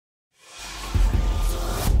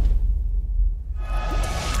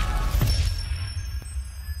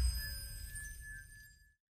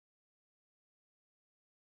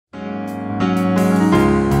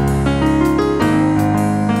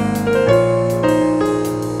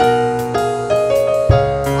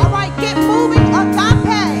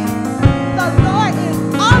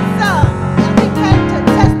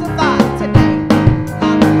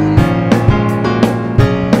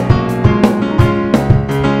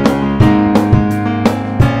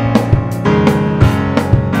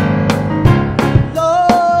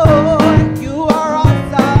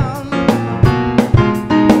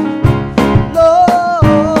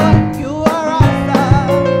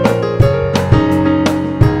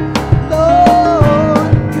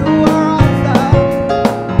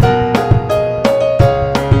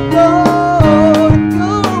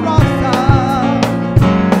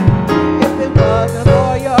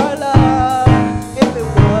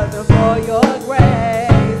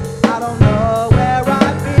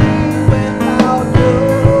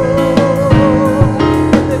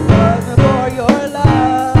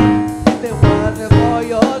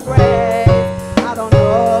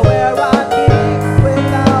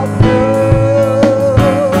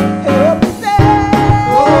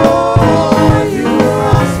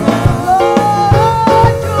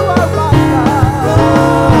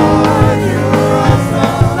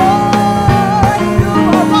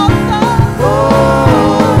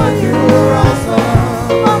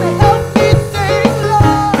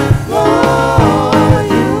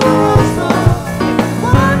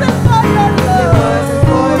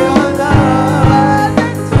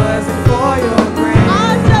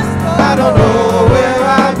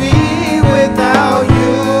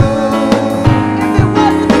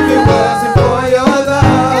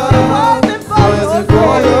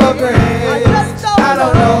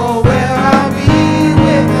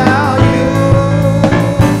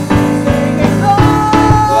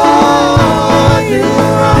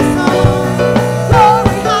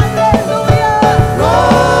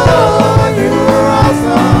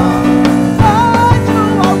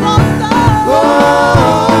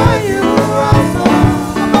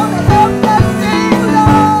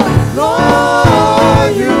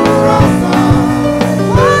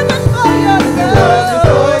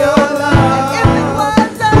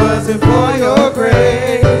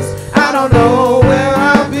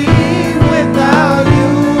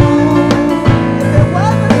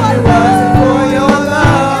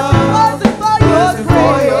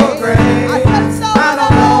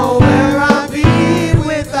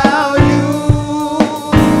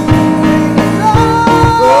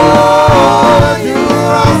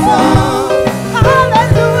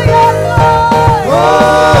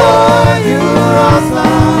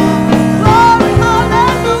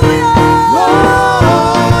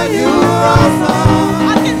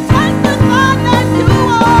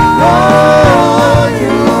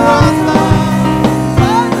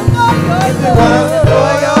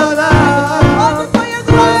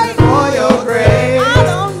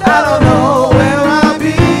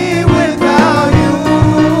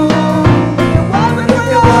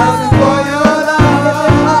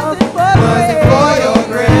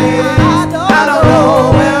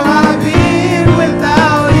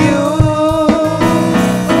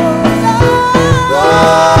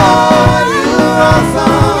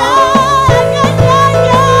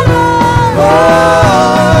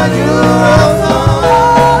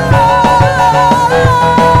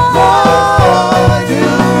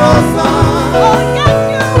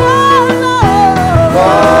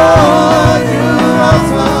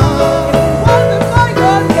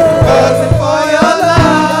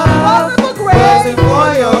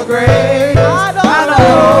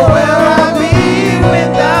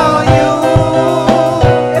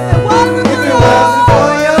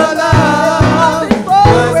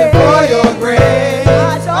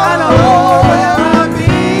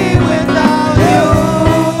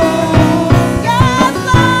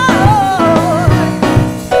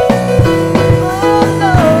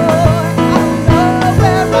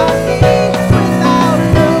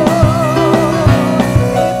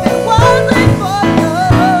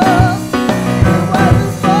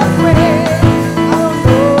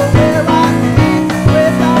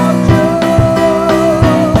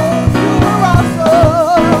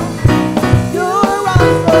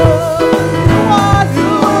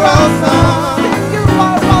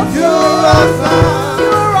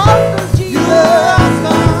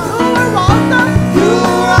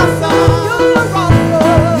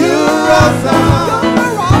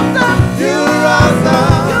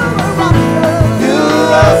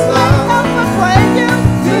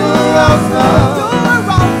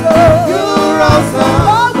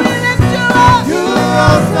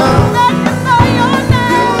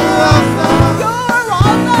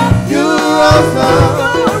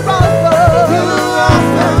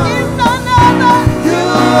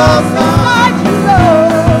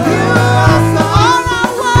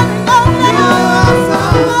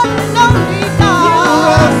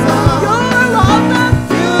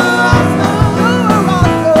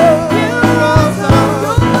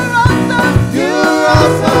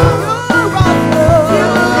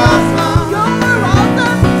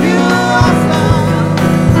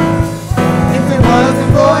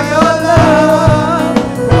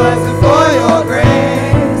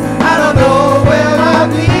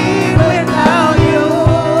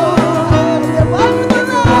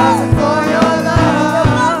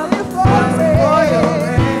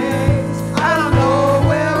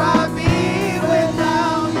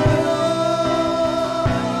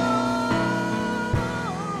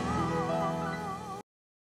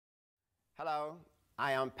Hello,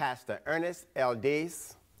 I am Pastor Ernest L.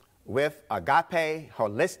 Deese with Agape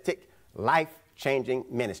Holistic Life-Changing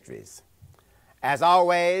Ministries. As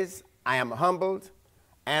always, I am humbled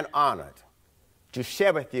and honored to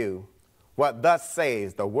share with you what thus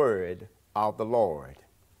says the word of the Lord.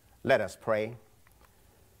 Let us pray.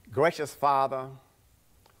 Gracious Father,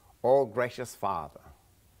 oh gracious Father,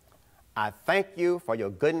 I thank you for your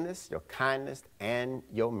goodness, your kindness, and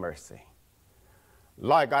your mercy.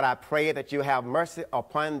 Lord God, I pray that you have mercy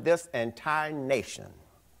upon this entire nation.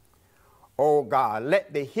 Oh God,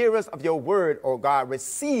 let the hearers of your word, oh God,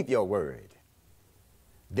 receive your word.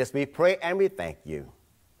 This we pray and we thank you.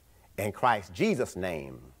 In Christ Jesus'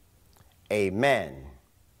 name, amen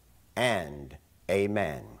and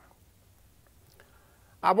amen.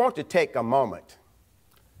 I want to take a moment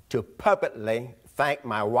to publicly thank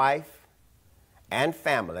my wife and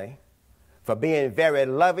family for being very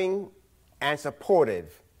loving and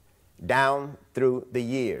supportive down through the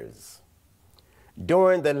years.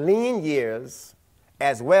 During the lean years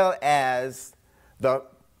as well as the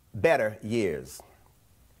better years.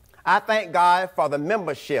 I thank God for the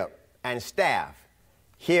membership and staff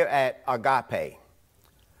here at Agape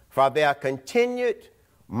for their continued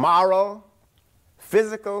moral,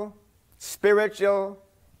 physical, spiritual,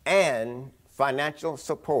 and financial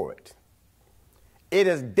support. It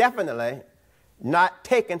is definitely not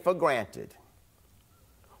taken for granted.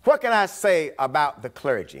 What can I say about the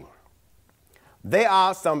clergy? They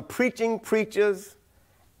are some preaching preachers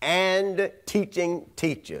and teaching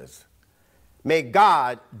teachers. May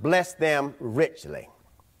God bless them richly.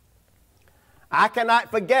 I cannot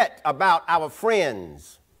forget about our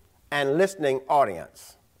friends and listening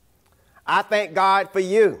audience. I thank God for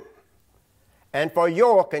you and for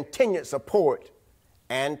your continued support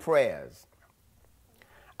and prayers.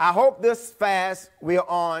 I hope this fast we're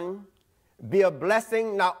on be a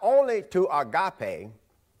blessing not only to Agape,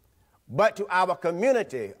 but to our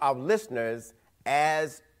community of listeners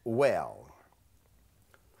as well.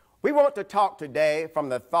 We want to talk today from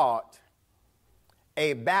the thought,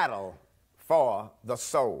 a battle for the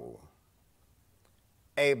soul.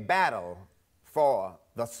 A battle for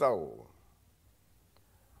the soul.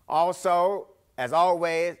 Also, as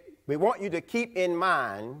always, we want you to keep in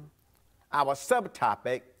mind our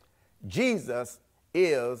subtopic, Jesus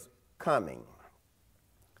is coming.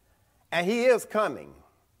 And he is coming.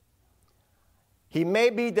 He may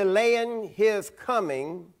be delaying his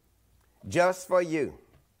coming just for you,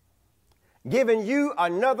 giving you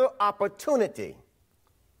another opportunity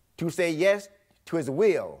to say yes to his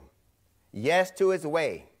will, yes to his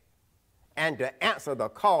way, and to answer the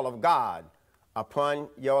call of God upon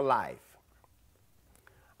your life.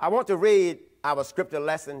 I want to read our scripture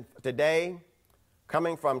lesson today,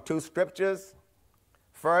 coming from two scriptures.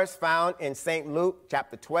 First, found in St. Luke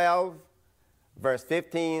chapter 12, verse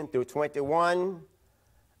 15 through 21,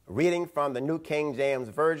 reading from the New King James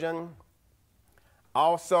Version.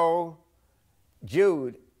 Also,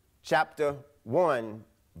 Jude chapter 1,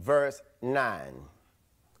 verse 9.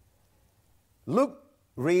 Luke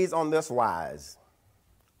reads on this wise,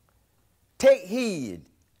 "Take heed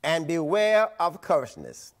and beware of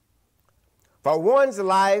covetousness, for one's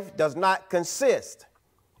life does not consist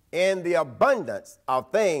in the abundance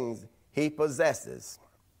of things he possesses."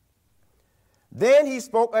 Then he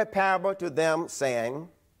spoke a parable to them, saying,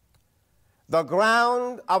 "The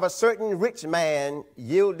ground of a certain rich man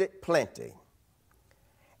yielded plenty.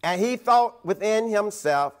 And he thought within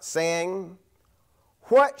himself, saying,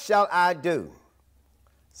 What shall I do,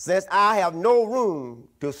 since I have no room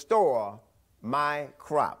to store my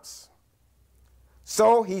crops?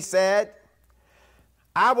 So he said,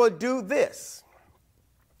 I will do this.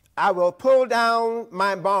 I will pull down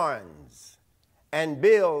my barns and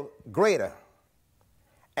build greater.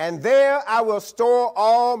 And there I will store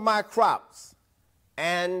all my crops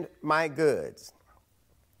and my goods.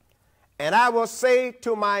 And I will say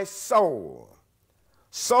to my soul,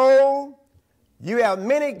 Soul, you have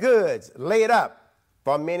many goods laid up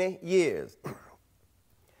for many years.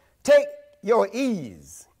 Take your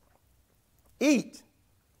ease, eat,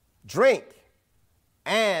 drink,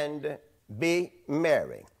 and be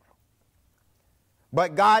merry.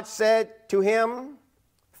 But God said to him,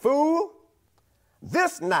 Fool,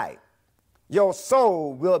 this night your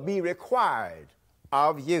soul will be required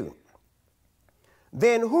of you.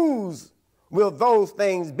 Then whose will those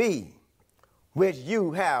things be which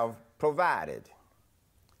you have provided?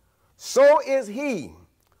 So is he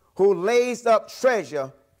who lays up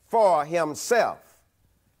treasure for himself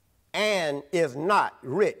and is not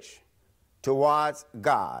rich towards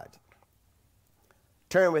God.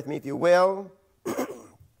 Turn with me, if you will,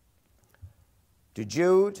 to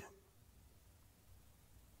Jude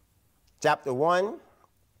chapter 1,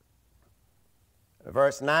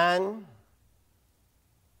 verse 9,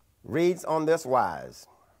 reads on this wise.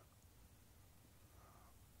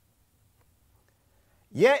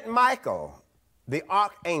 Yet Michael, the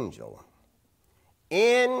archangel,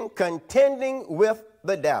 in contending with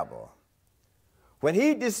the devil, when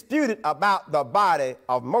he disputed about the body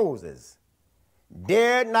of Moses,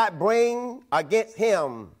 dared not bring against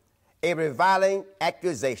him a reviling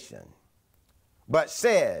accusation, but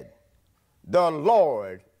said, "The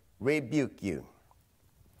Lord rebuke you."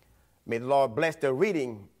 May the Lord bless the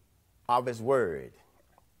reading of his word.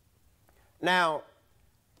 Now,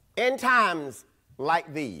 in times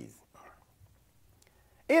like these,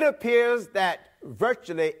 it appears that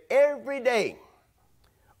virtually every day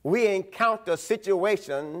we encounter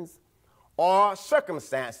situations or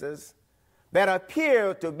circumstances that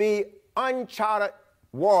appear to be uncharted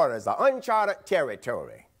waters or uncharted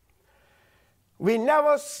territory. We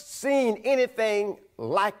never seen anything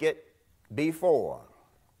like it before.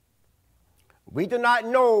 We do not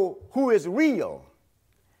know who is real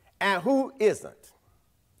and who isn't.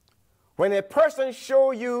 When a person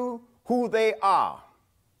shows you who they are,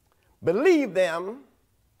 believe them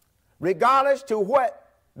regardless to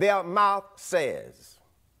what their mouth says.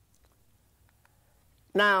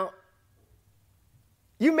 Now,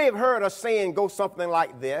 you may have heard a saying go something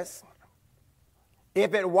like this: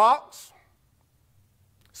 if it walks,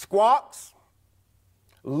 squawks,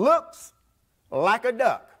 looks like a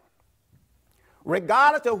duck,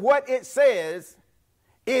 regardless of what it says,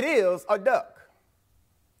 it is a duck.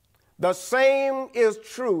 The same is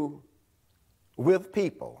true with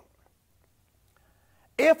people.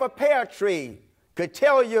 If a pear tree could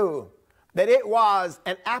tell you that it was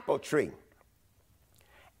an apple tree,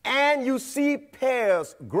 and you see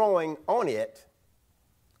pears growing on it,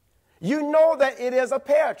 you know that it is a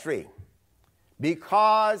pear tree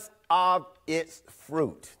because of its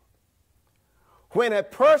fruit. When a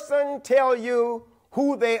person tells you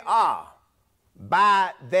who they are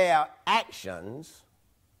by their actions,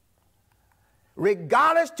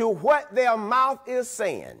 regardless to what their mouth is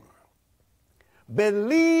saying,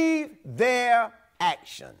 believe their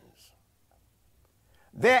actions.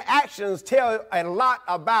 Their actions tell a lot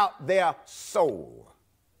about their soul,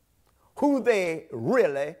 who they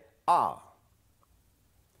really are.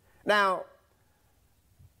 Now,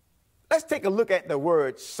 let's take a look at the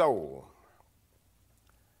word soul.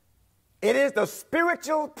 It is the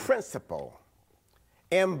spiritual principle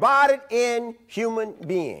embodied in human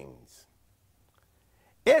beings.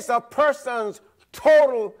 It's a person's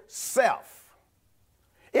total self.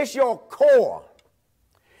 It's your core.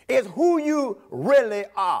 It's who you really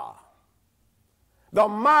are. The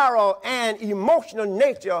moral and emotional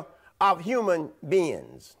nature of human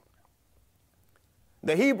beings.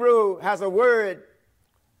 The Hebrew has a word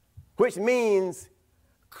which means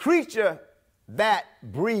creature that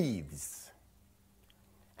breathes.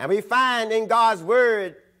 And we find in God's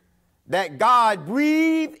word that God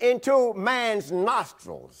breathed into man's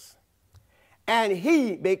nostrils and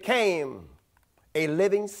he became a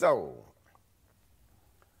living soul.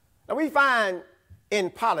 Now we find in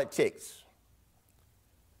politics,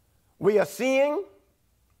 we are seeing,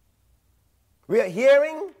 we are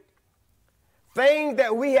hearing things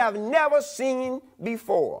that we have never seen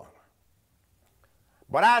before.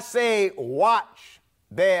 But I say, watch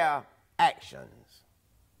their actions.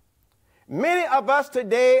 Many of us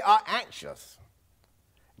today are anxious,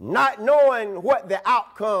 not knowing what the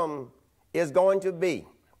outcome is going to be.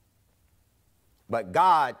 But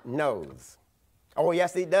God knows. Oh,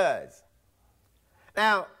 yes, he does.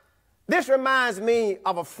 Now, this reminds me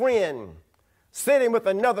of a friend sitting with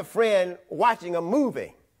another friend watching a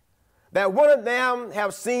movie that one of them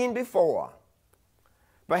have seen before,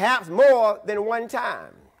 perhaps more than one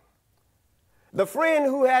time. The friend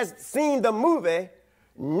who has seen the movie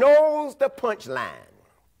knows the punchline,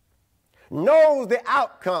 knows the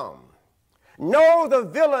outcome, knows the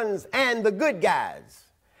villains and the good guys,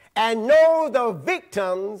 and knows the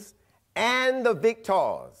victims and the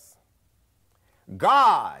victors.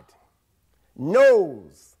 God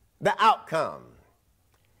knows the outcome.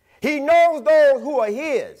 He knows those who are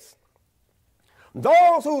his,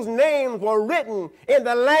 those whose names were written in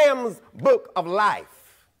the Lamb's book of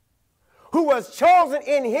life, who was chosen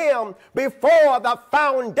in him before the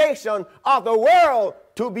foundation of the world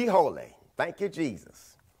to be holy. Thank you,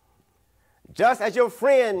 Jesus. Just as your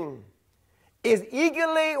friend is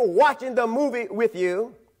eagerly watching the movie with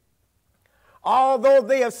you, although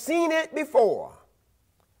they have seen it before,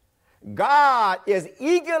 God is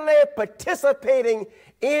eagerly participating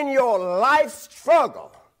in your life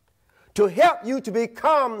struggle to help you to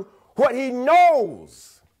become what he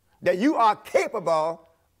knows that you are capable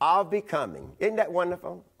of becoming. Isn't that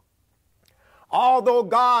wonderful? Although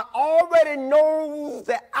God already knows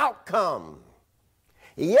the outcome,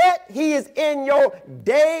 yet he is in your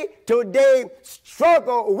day-to-day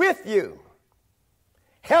struggle with you,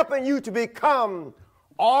 helping you to become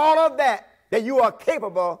all of that you are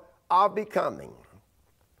capable of becoming.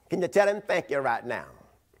 Can you tell him thank you right now?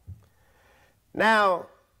 Now,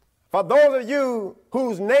 for those of you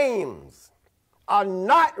whose names are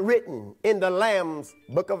not written in the Lamb's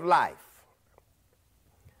book of life,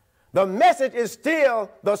 the message is still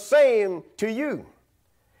the same to you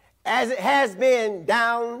as it has been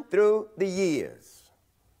down through the years.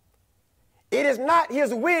 It is not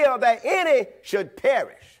his will that any should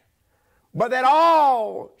perish, but that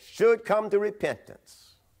all should come to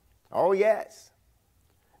repentance. Oh, yes.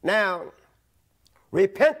 Now,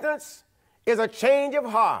 repentance is a change of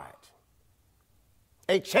heart,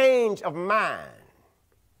 a change of mind,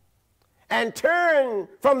 and turn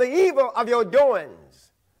from the evil of your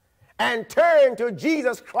doings and turn to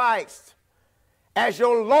Jesus Christ as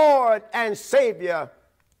your Lord and Savior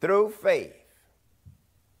through faith.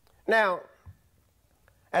 Now,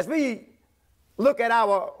 as we look at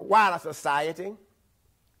our wider society,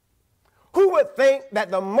 who would think that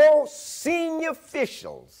the most senior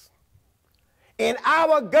officials in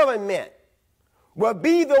our government will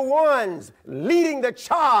be the ones leading the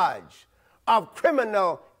charge of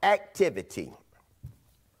criminal activity?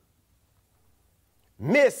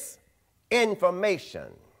 Misinformation,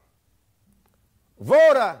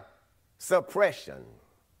 voter suppression,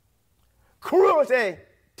 cruelty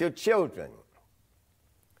to children,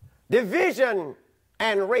 division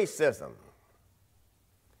and racism,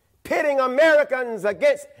 pitting Americans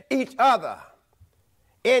against each other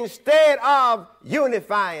instead of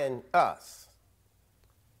unifying us.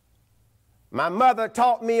 My mother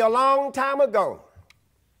taught me a long time ago,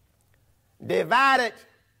 divided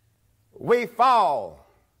we fall,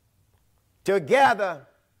 together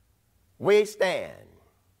we stand.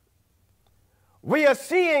 We are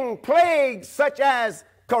seeing plagues such as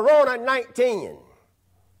Corona-19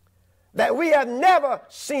 that we have never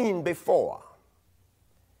seen before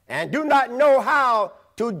and do not know how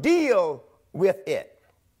to deal with it.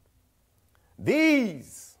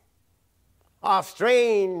 These are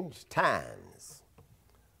strange times.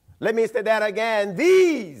 Let me say that again.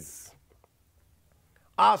 These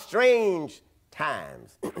are strange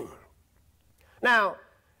times. Now,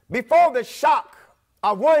 before the shock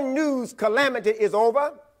of one news calamity is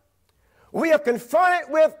over, we are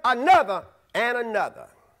confronted with another and another.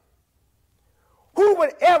 Who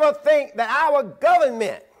would ever think that our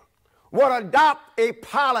government would adopt a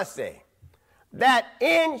policy that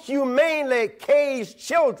inhumanely caged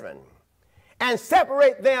children and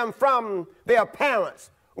separate them from their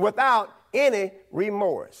parents without any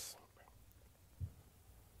remorse?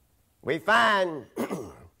 We find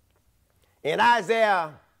in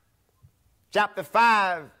Isaiah chapter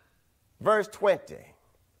 5, verse 20,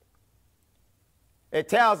 it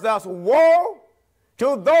tells us, woe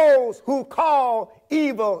to those who call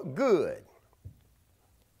evil good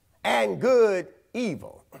and good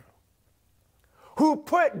evil, who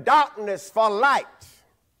put darkness for light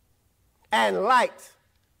and light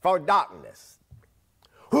for darkness,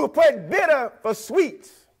 who put bitter for sweet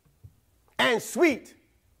and sweet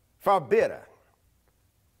for bitter.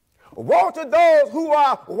 Woe to those who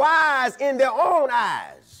are wise in their own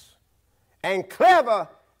eyes and clever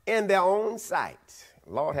in their own sight.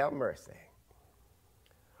 Lord have mercy.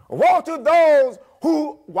 Woe to those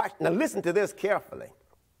who, now listen to this carefully.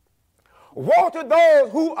 Woe to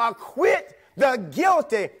those who acquit the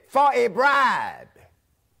guilty for a bribe,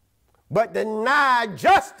 but deny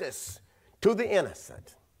justice to the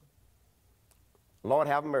innocent. Lord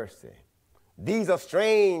have mercy. These are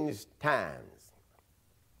strange times.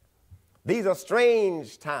 These are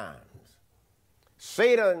strange times.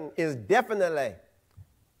 Satan is definitely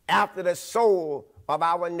after the soul of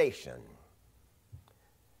our nation.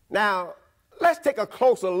 Now, let's take a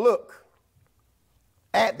closer look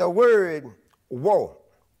at the word woe.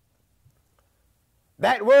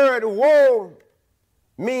 That word woe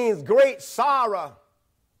means great sorrow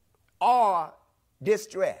or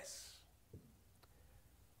distress,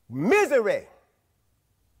 misery,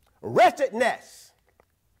 wretchedness,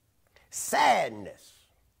 sadness.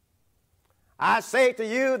 I say to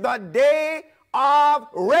you, the day of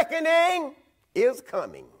reckoning is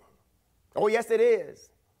coming. Oh, yes, it is.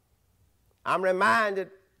 I'm reminded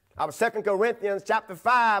of 2 Corinthians chapter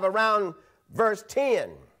 5, around verse 10.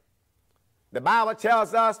 The Bible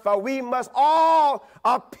tells us, for we must all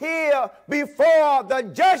appear before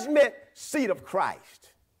the judgment seat of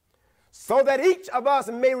Christ, so that each of us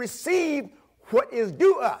may receive what is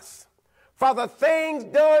due us for the things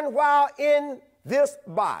done while in this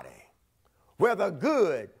body, whether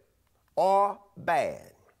good or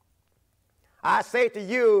bad. I say to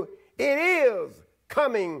you, it is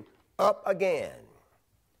coming up again.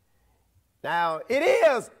 Now, it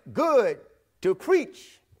is good to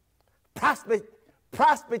preach prosperity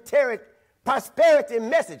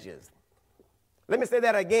messages. Let me say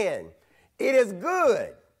that again. It is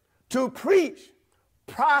good to preach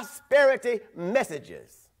prosperity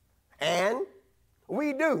messages, and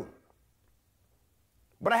we do.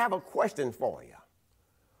 But I have a question for you.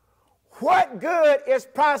 What good is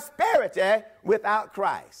prosperity without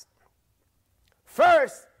Christ?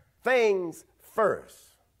 First things first.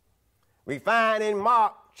 We find in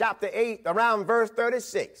Mark chapter 8, around verse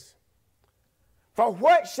 36, for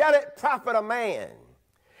what shall it profit a man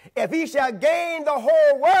if he shall gain the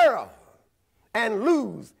whole world and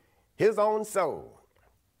lose his own soul?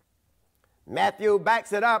 Matthew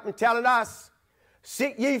backs it up and telling us,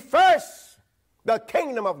 seek ye first the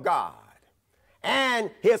kingdom of God and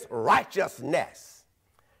his righteousness,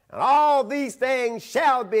 and all these things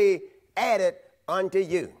shall be added unto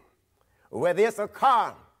you. Whether it's a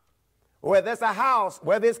car, whether it's a house,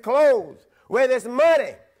 whether it's clothes, whether it's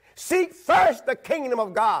money, seek first the kingdom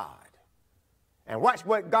of God and watch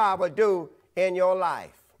what God will do in your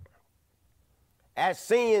life. As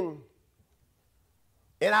seen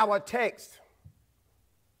in our text,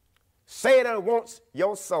 Satan wants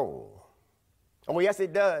your soul. Oh, yes, he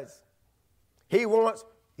does. He wants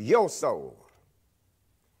your soul.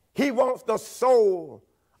 He wants the soul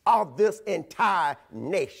of this entire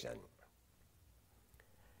nation.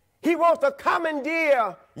 He wants to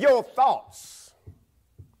commandeer your thoughts.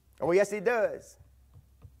 Oh, yes, he does.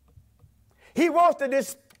 He wants to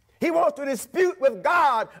dispute with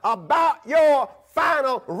God about your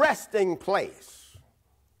final resting place.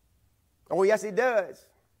 Oh, yes, he does.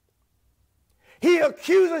 He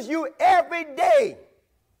accuses you every day.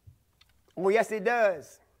 Oh, yes, he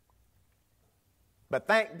does. But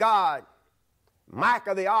thank God,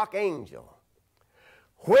 Michael the archangel,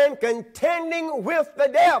 when contending with the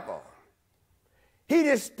devil, he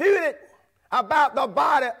disputed about the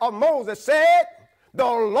body of Moses, said, the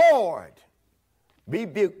Lord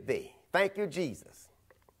rebuke thee. Thank you, Jesus.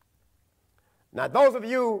 Now, those of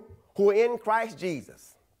you who are in Christ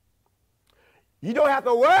Jesus, you don't have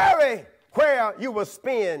to worry where you will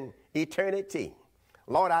spend eternity.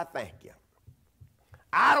 Lord, I thank you.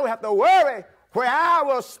 I don't have to worry where I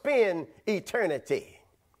will spend eternity.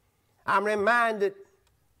 I'm reminded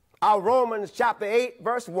of Romans chapter 8,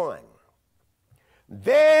 verse 1.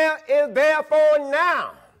 There is therefore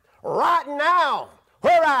now, right now,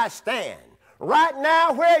 where I stand, right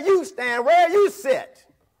now where you stand, where you sit,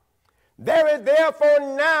 there is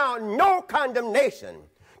therefore now no condemnation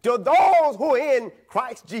to those who are in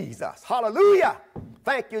Christ Jesus. Hallelujah.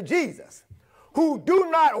 Thank you, Jesus. Who do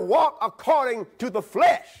not walk according to the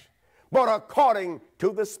flesh, but according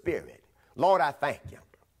to the Spirit. Lord, I thank you.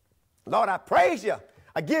 Lord, I praise you.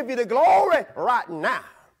 I give you the glory right now.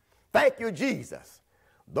 Thank you, Jesus.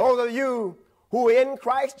 Those of you who are in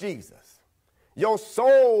Christ Jesus, your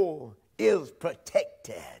soul is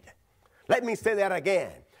protected. Let me say that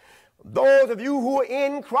again. Those of you who are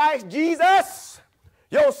in Christ Jesus,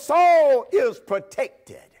 your soul is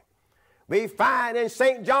protected. We find in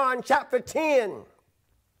St. John chapter 10,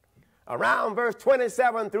 around verse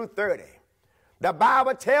 27 through 30, the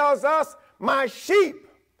Bible tells us, my sheep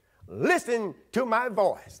listen to my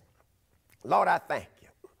voice. Lord, I thank you.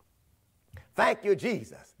 Thank you,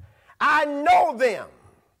 Jesus. I know them,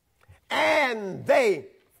 and they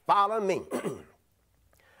follow me.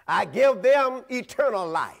 I give them eternal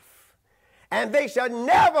life, and they shall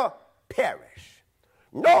never perish.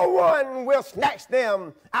 No one will snatch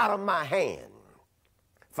them out of my hand.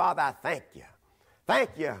 Father, I thank you. Thank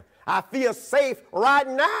you. I feel safe right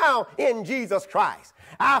now in Jesus Christ.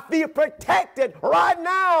 I feel protected right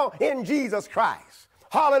now in Jesus Christ.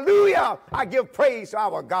 Hallelujah. I give praise to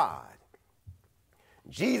our God.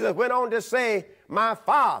 Jesus went on to say, my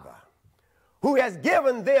Father, who has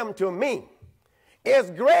given them to me,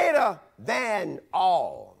 is greater than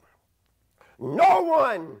all. No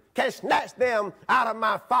one can snatch them out of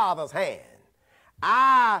my Father's hand.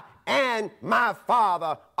 I and my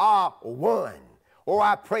Father are one. Oh,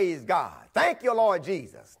 I praise God. Thank you, Lord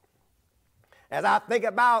Jesus. As I think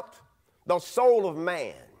about the soul of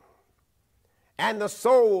man and the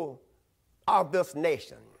soul of this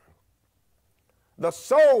nation, the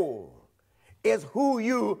soul is who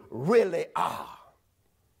you really are.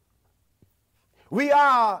 We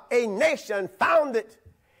are a nation founded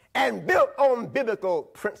and built on biblical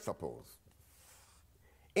principles.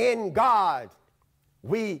 In God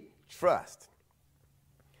we trust.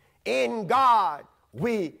 In God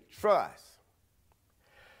we trust.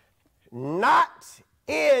 Not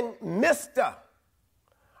in Mr.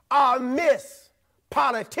 or Miss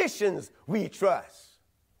politicians we trust.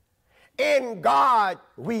 In God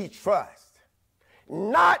we trust.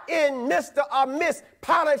 Not in Mr. or Miss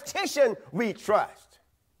politician we trust.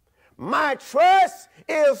 My trust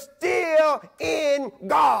is still in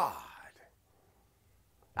God.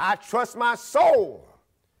 I trust my soul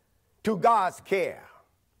to God's care.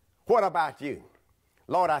 What about you?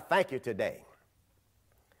 Lord, I thank you today.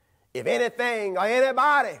 If anything or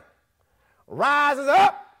anybody rises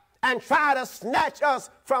up and try to snatch us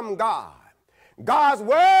from God, God's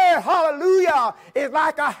word, hallelujah, is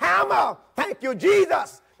like a hammer, thank you,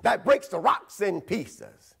 Jesus, that breaks the rocks in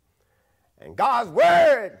pieces. And God's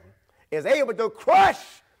word is able to crush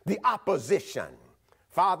the opposition.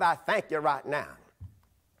 Father, I thank you right now.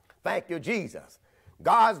 Thank you, Jesus.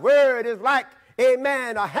 God's word is like,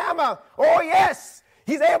 amen, a hammer. Oh, yes,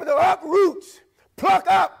 he's able to uproot, pluck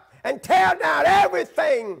up, and tear down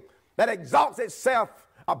everything that exalts itself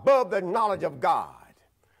above the knowledge of God.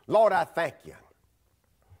 Lord, I thank you.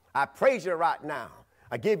 I praise you right now.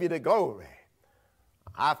 I give you the glory.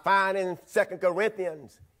 I find in 2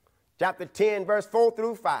 Corinthians chapter 10, verse 4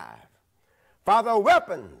 through 5, for the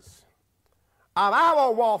weapons of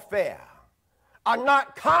our warfare are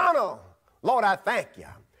not carnal, Lord, I thank you,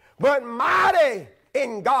 but mighty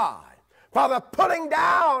in God for the pulling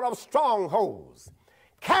down of strongholds,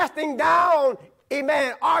 casting down,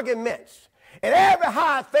 amen, arguments, and every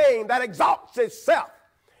high thing that exalts itself,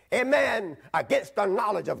 amen, against the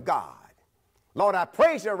knowledge of God. Lord, I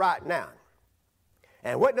praise you right now.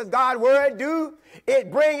 And what does God's word do?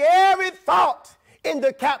 It brings every thought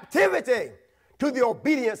into captivity to the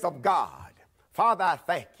obedience of God. Father, I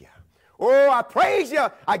thank you. Oh, I praise you.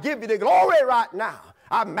 I give you the glory right now.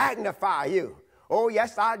 I magnify you. Oh,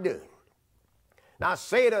 yes, I do. Now,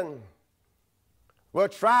 Satan will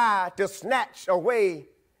try to snatch away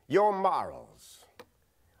your morals.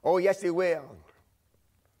 Oh, yes, he will.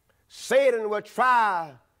 Satan will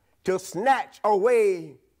try to snatch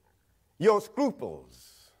away your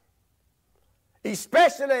scruples,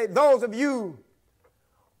 especially those of you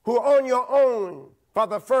who are on your own for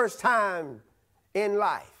the first time in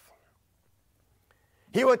life.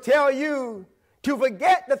 He will tell you to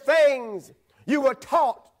forget the things you were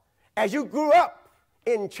taught as you grew up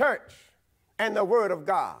in church and the Word of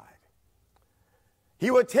God.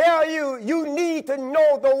 He will tell you you need to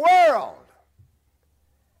know the world,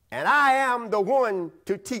 and I am the one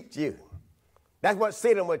to teach you. That's what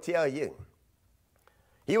Satan will tell you.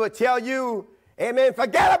 He will tell you, amen,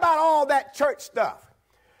 forget about all that church stuff.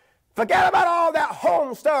 Forget about all that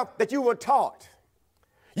home stuff that you were taught.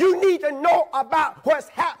 You need to know about what's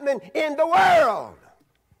happening in the world.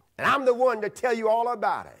 And I'm the one to tell you all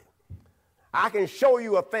about it. I can show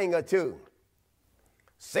you a thing or two.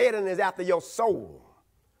 Satan is after your soul.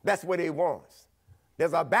 That's what he wants.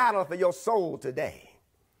 There's a battle for your soul today.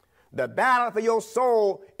 The battle for your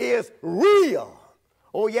soul is real.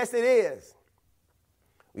 Oh, yes, it is.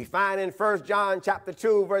 We find in 1 John chapter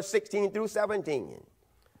 2, verse 16 through 17.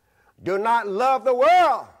 Do not love the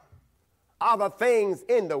world or the things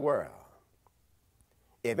in the world.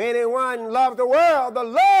 If anyone loves the world, the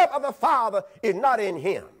love of the Father is not in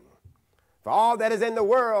him. For all that is in the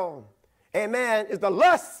world, amen, is the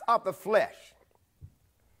lust of the flesh,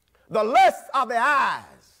 the lust of the eyes,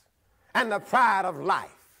 and the pride of life.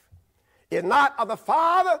 Is not of the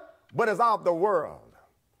Father, but is of the world.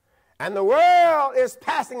 And the world is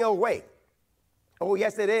passing away. Oh,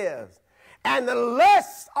 yes, it is. And the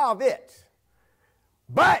lust of it.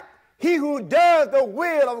 But he who does the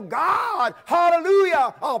will of God,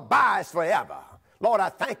 hallelujah, abides forever. Lord, I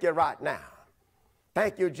thank you right now.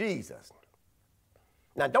 Thank you, Jesus.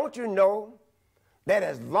 Now, don't you know that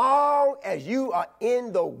as long as you are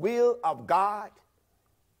in the will of God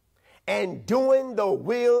and doing the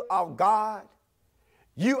will of God,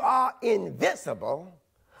 you are invincible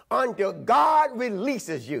until God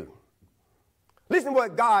releases you. Listen to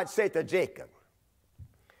what God said to Jacob.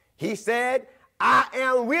 He said, I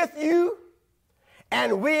am with you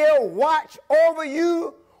and will watch over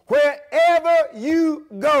you wherever you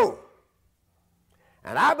go.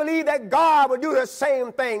 And I believe that God will do the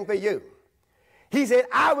same thing for you. He said,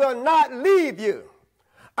 I will not leave you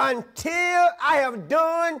until I have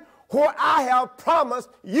done what I have promised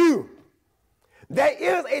you. There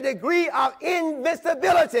is a degree of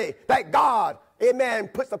invincibility that God, amen,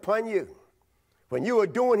 puts upon you when you are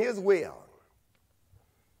doing his will.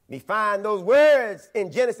 We find those words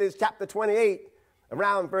in Genesis chapter 28,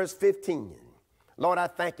 around verse 15. Lord, I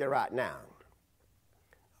thank you right now.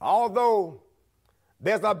 Although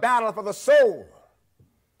there's a battle for the soul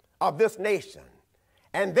of this nation,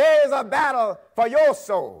 and there is a battle for your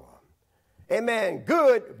soul, amen,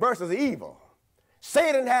 good versus evil,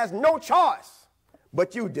 Satan has no choice,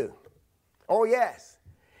 but you do. Oh, yes.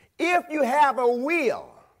 If you have a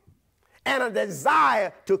will and a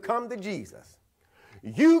desire to come to Jesus,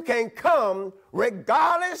 you can come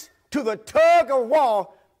regardless to the tug of war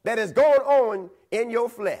that is going on in your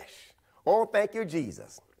flesh. Oh, thank you,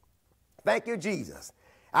 Jesus. Thank you, Jesus.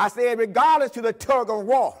 I said regardless to the tug of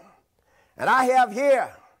war. And I have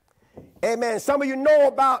here, amen, some of you know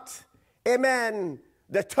about, amen,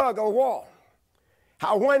 the tug of war.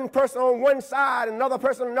 How one person on one side, another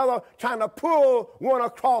person on another, trying to pull one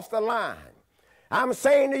across the line. I'm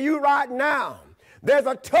saying to you right now, there's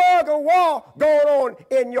a tug of war going on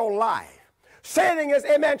in your life. Satan is,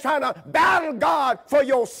 amen, trying to battle God for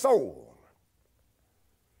your soul.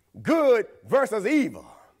 Good versus evil.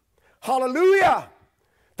 Hallelujah.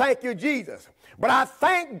 Thank you, Jesus. But I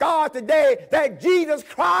thank God today that Jesus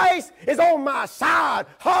Christ is on my side.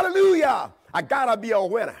 Hallelujah. I got to be a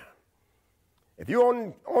winner. If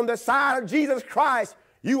you're on the side of Jesus Christ,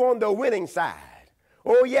 you're on the winning side.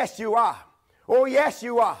 Oh, yes, you are. Oh, yes,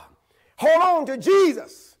 you are. Hold on to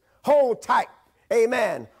Jesus. Hold tight.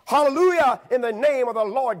 Amen. Hallelujah, in the name of the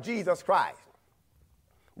Lord Jesus Christ.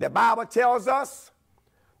 The Bible tells us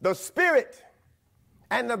the Spirit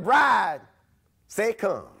and the bride say,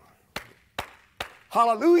 come.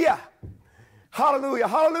 Hallelujah. Hallelujah.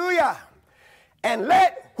 Hallelujah. And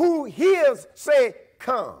let who hears say,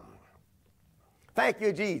 come. Thank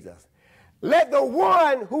you, Jesus. Let the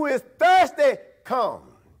one who is thirsty come.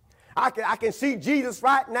 I can see Jesus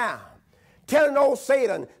right now telling old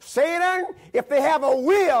Satan, Satan, if they have a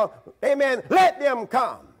will, amen, let them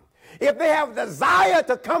come. If they have a desire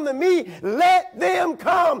to come to me, let them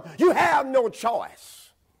come. You have no choice.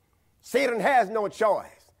 Satan has no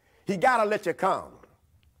choice. He got to let you come.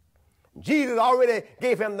 Jesus already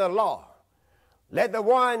gave him the law. Let the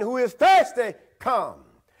one who is thirsty come.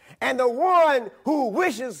 And the one who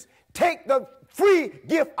wishes, take the free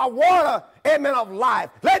gift of water, amen, of life.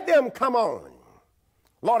 Let them come on.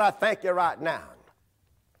 Lord, I thank you right now.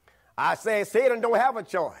 I say Satan don't have a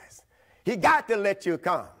choice. He got to let you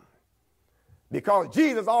come. Because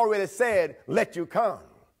Jesus already said, let you come.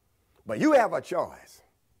 But you have a choice.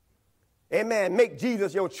 Amen. Make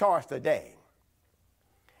Jesus your choice today.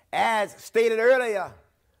 As stated earlier,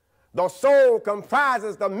 the soul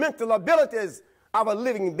comprises the mental abilities of a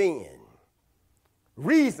living being.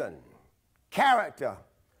 Reason, character,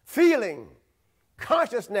 feeling,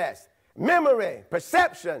 consciousness, memory,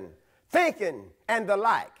 perception, thinking, and the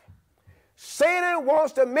like. Satan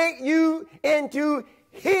wants to make you into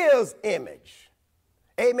his image.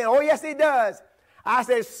 Amen. Oh, yes, he does. I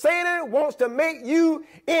said Satan wants to make you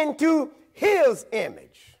into his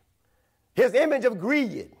image. His image of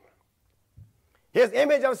greed. His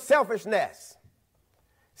image of selfishness.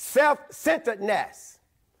 Self-centeredness.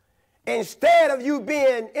 Instead of you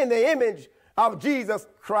being in the image of Jesus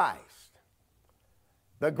Christ.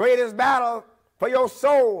 The greatest battle for your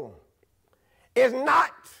soul is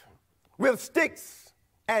not with sticks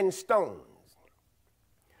and stones.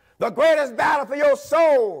 The greatest battle for your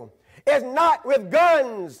soul is not with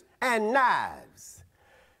guns and knives.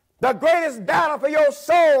 The greatest battle for your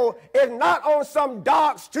soul is not on some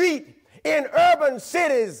dark street in urban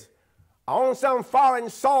cities or on some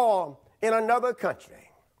foreign soil in another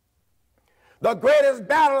country. The greatest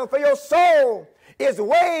battle for your soul is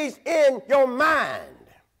waged in your mind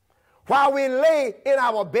while we lay in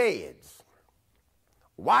our beds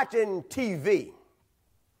watching TV,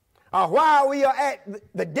 or while we are at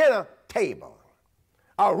the dinner table,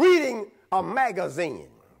 or reading a magazine,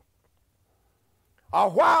 or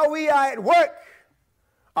while we are at work,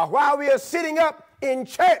 or while we are sitting up in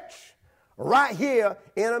church right here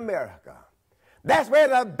in America. That's where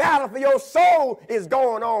the battle for your soul is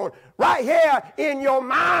going on, right here in your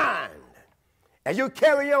mind, as you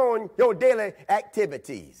carry on your daily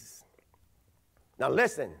activities. Now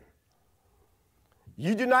listen,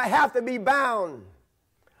 you do not have to be bound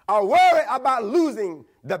or worry about losing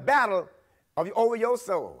the battle over your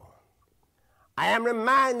soul. I am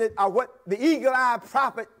reminded of what the eagle-eyed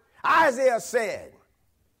prophet Isaiah said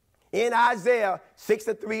in Isaiah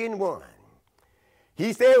 63:1.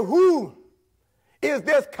 He said, who is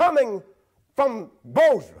this coming from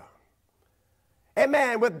Bozrah?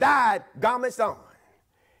 Amen, with dyed garments on.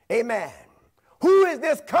 Amen. Who is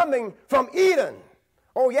this coming from Eden?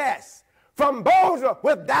 Oh, yes, from Bozrah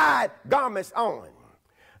with dyed garments on.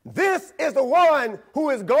 This is the one who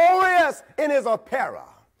is glorious in his apparel,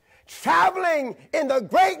 traveling in the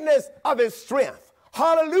greatness of his strength.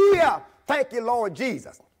 Hallelujah. Thank you, Lord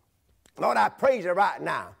Jesus. Lord, I praise you right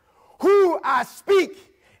now. Who I speak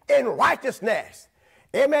in righteousness.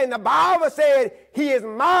 Amen. The Bible said he is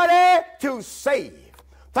mighty to save.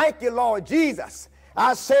 Thank you, Lord Jesus.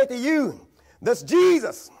 I say to you, this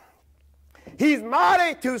Jesus, he's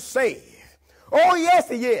mighty to save. Oh, yes,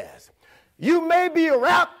 he is. You may be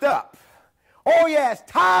wrapped up. Oh, yes,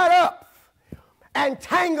 tied up and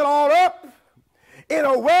tangled all up in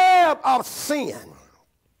a web of sin.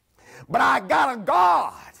 But I got a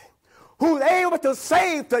God who's able to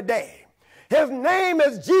save today. His name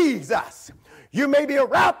is Jesus. You may be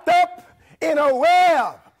wrapped up in a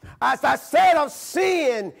web, as I said, of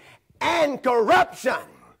sin and corruption.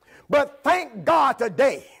 But thank God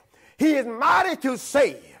today, he is mighty to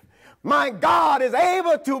save. My God is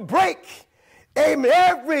able to break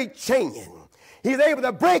every chain. He's able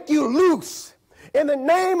to break you loose in the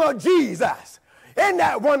name of Jesus. Isn't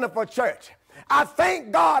that wonderful, church? I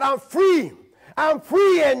thank God I'm free. I'm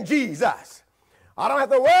free in Jesus. I don't have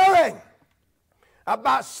to worry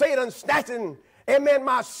about Satan snatching, amen,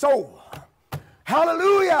 my soul.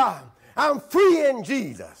 Hallelujah. I'm free in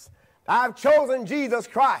Jesus. I've chosen Jesus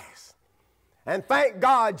Christ. And thank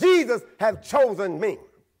God Jesus has chosen me.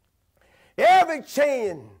 Every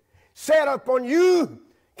chain set upon you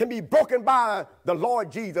can be broken by the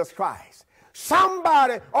Lord Jesus Christ.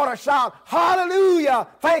 Somebody ought to shout, hallelujah,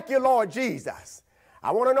 thank you, Lord Jesus.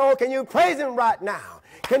 I want to know, can you praise him right now?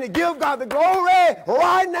 Can you give God the glory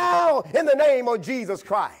right now in the name of Jesus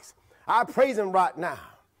Christ? I praise him right now.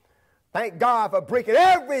 Thank God for breaking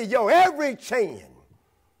every yoke, every chain.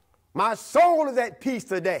 My soul is at peace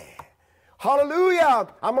today. Hallelujah,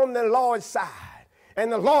 I'm on the Lord's side,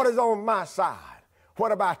 and the Lord is on my side.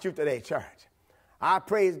 What about you today, church? I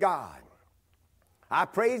praise God. I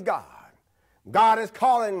praise God. God is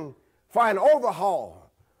calling for an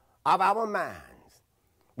overhaul of our minds.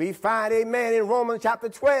 We find, amen, in Romans chapter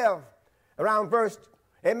 12, around verse,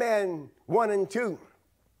 amen, 1 and 2.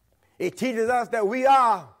 It teaches us that we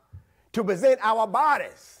are to present our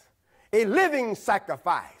bodies a living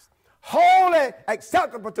sacrifice, wholly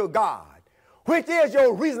acceptable to God, which is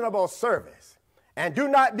your reasonable service. And do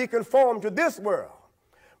not be conformed to this world,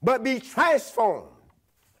 but be transformed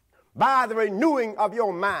by the renewing of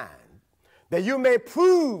your mind, that you may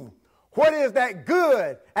prove what is that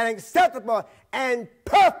good and acceptable and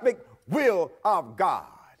perfect will of God.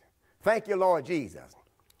 Thank you, Lord Jesus.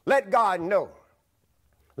 Let God know.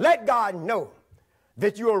 Let God know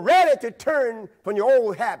that you are ready to turn from your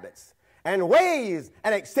old habits and ways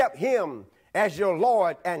and accept him as your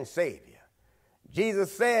Lord and Savior.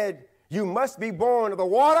 Jesus said, you must be born of the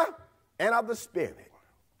water and of the Spirit.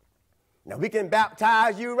 Now we can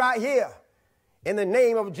baptize you right here in the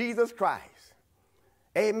name of Jesus Christ.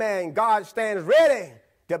 Amen. God stands ready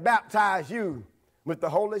to baptize you with the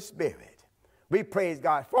Holy Spirit. We praise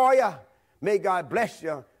God for you. May God bless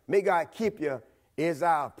you. May God keep you is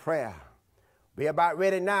our prayer. We're about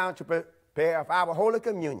ready now to prepare for our Holy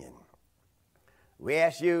Communion. We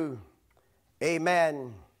ask you,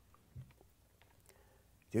 amen,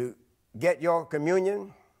 to get your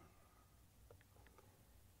communion.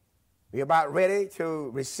 We're about ready to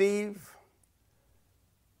receive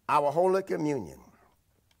our Holy Communion.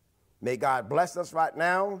 May God bless us right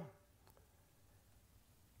now.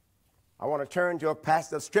 I want to turn to a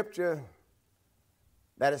passage of Scripture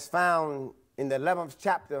that is found in the 11th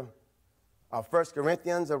chapter of 1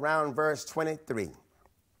 Corinthians, around verse 23.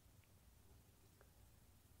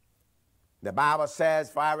 The Bible says,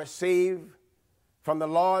 for I received from the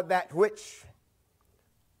Lord that which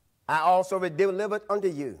I also delivered unto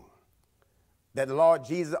you, that the Lord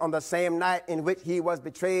Jesus, on the same night in which he was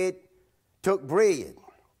betrayed, took bread.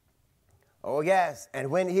 Oh, yes, and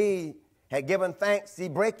when he had given thanks, he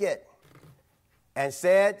brake it and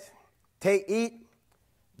said, take, eat,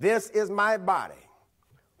 this is my body,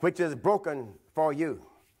 which is broken for you.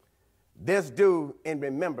 This do in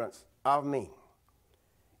remembrance of me.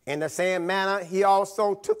 In the same manner, he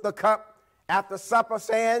also took the cup after supper,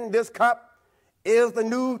 saying, this cup is the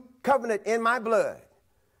new covenant in my blood.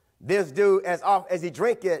 This do as oft as ye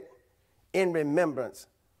drink it in remembrance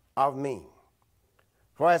of me.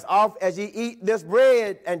 For as oft as ye eat this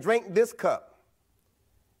bread and drink this cup,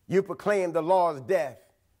 you proclaim the Lord's death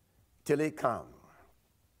till he come.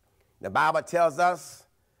 The Bible tells us,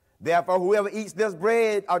 therefore, whoever eats this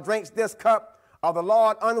bread or drinks this cup of the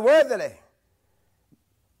Lord unworthily,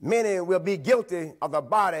 many will be guilty of the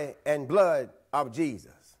body and blood of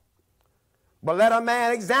Jesus. But let a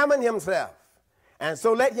man examine himself, and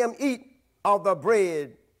so let him eat of the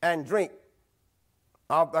bread and drink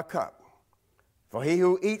of the cup. For he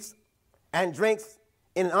who eats and drinks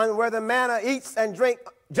in an unworthy manner, eats and drinks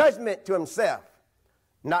judgment to himself,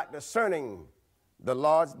 not discerning the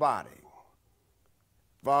Lord's body.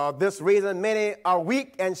 For this reason, many are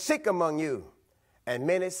weak and sick among you, and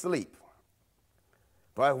many sleep.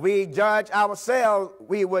 For if we judge ourselves,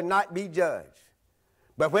 we would not be judged.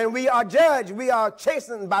 But when we are judged, we are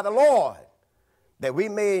chastened by the Lord, that we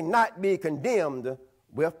may not be condemned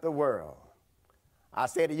with the world. I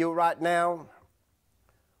say to you right now,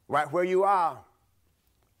 right where you are,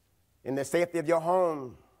 in the safety of your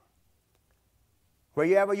home,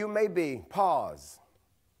 wherever you may be, pause,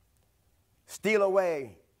 steal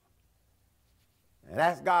away, and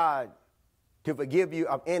ask God to forgive you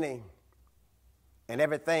of any and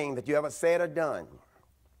everything that you ever said or done.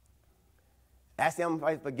 Ask him for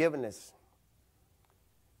his forgiveness.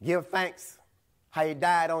 Give thanks how he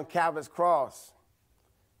died on Calvary's cross.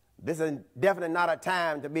 This is definitely not a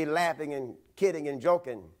time to be laughing and kidding and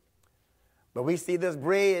joking. But we see this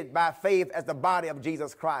bread by faith as the body of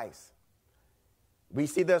Jesus Christ. We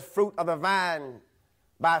see this fruit of the vine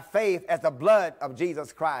by faith as the blood of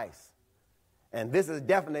Jesus Christ. And this is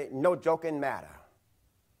definitely no joking matter.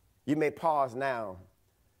 You may pause now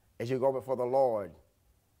as you go before the Lord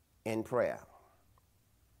in prayer.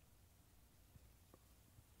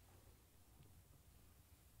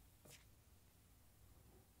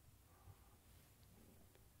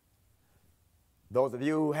 Those of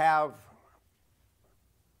you who have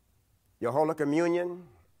your Holy Communion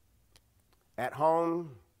at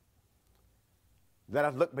home, let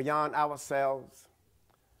us look beyond ourselves.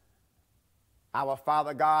 Our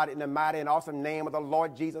Father God, in the mighty and awesome name of the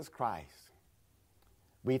Lord Jesus Christ,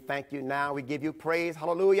 we thank you now. We give you praise.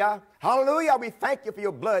 Hallelujah. Hallelujah. We thank you for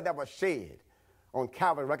your blood that was shed on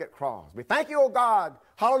Calvary's rugged cross. We thank you, oh God.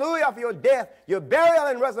 Hallelujah, for your death, your burial,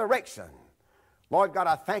 and resurrection. Lord God,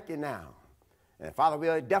 I thank you now. And Father, we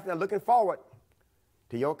are definitely looking forward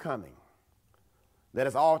to your coming. Let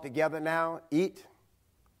us all together now eat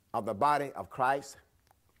of the body of Christ.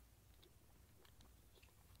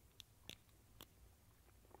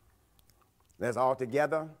 Let us all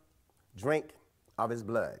together drink of his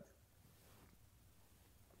blood.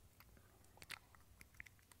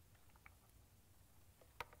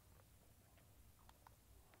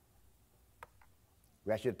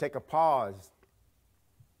 We ask you to take a pause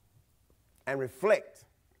and reflect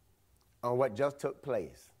on what just took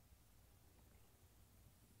place.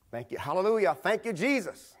 Thank you. Hallelujah. Thank you,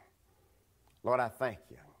 Jesus. Lord, I thank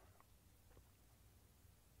you.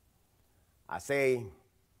 I say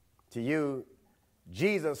to you,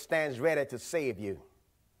 Jesus stands ready to save you.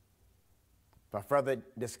 For further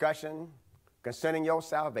discussion concerning your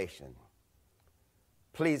salvation,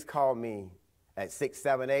 please call me at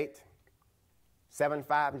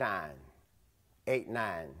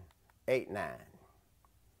 678-759-8989.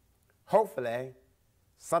 Hopefully,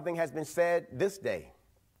 something has been said this day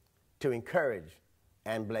to encourage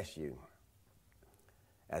and bless you.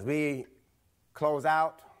 As we close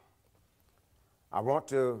out, I want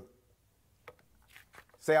to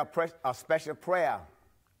say a special prayer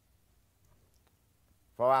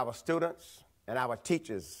for our students and our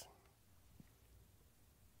teachers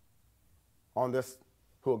on this,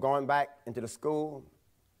 who are going back into the school,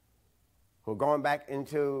 who are going back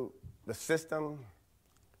into the system,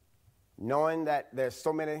 knowing that there's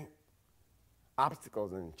so many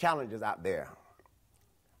obstacles and challenges out there.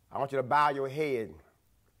 I want you to bow your head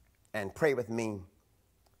and pray with me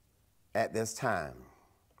at this time.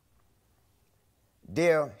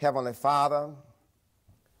 Dear Heavenly Father,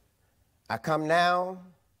 I come now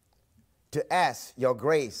to ask your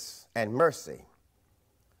grace and mercy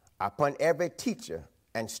upon every teacher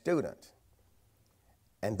and student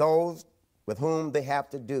and those with whom they have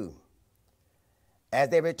to do as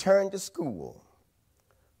they return to school.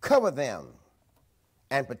 Cover them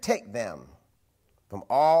and protect them from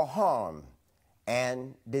all harm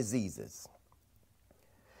and diseases.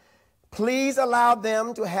 Please allow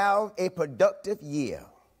them to have a productive year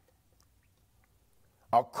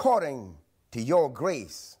according to your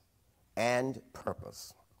grace and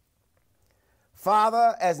purpose.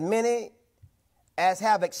 Father, as many as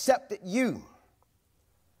have accepted you,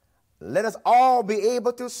 let us all be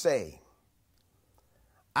able to say,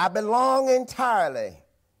 I belong entirely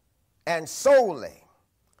and solely,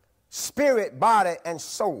 spirit, body, and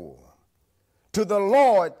soul, to the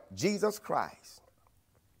Lord Jesus Christ.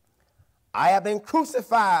 I have been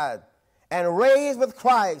crucified and raised with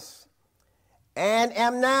Christ and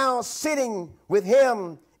am now sitting with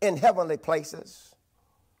him in heavenly places.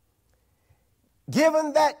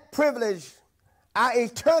 Given that privilege, I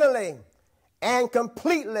eternally and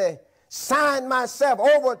completely sign myself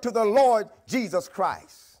over to the Lord Jesus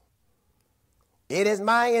Christ. It is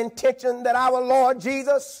my intention that our Lord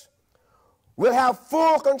Jesus will have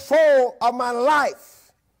full control of my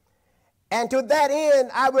life, and to that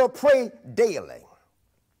end I will pray daily.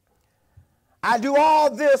 I do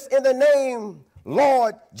all this in the name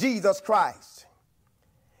Lord Jesus Christ,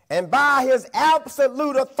 and by his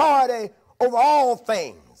absolute authority over all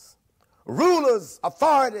things, rulers,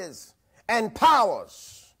 authorities, and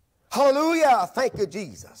powers. Hallelujah. Thank you,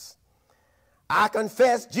 Jesus. I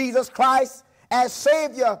confess Jesus Christ as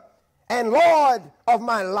Savior and Lord of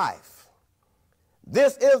my life.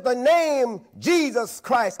 This is the name Jesus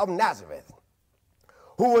Christ of Nazareth,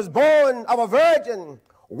 who was born of a virgin,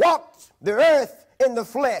 walked the earth in the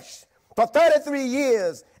flesh for 33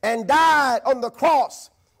 years, and died on the cross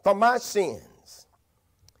for my sins.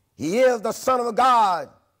 He is the Son of God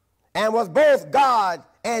and was both God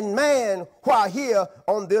and man while here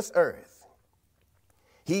on this earth.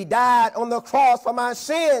 He died on the cross for my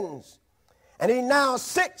sins, and he now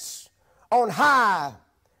sits on high,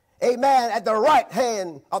 amen, at the right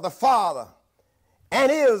hand of the Father,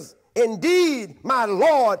 and is indeed my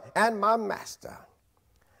Lord and my Master.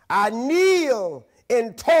 I kneel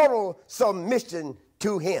in total submission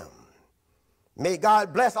to him. May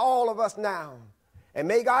God bless all of us now, and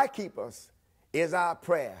may God keep us, is our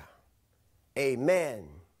prayer. Amen,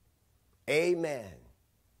 amen,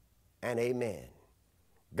 and amen.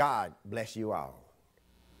 God bless you all.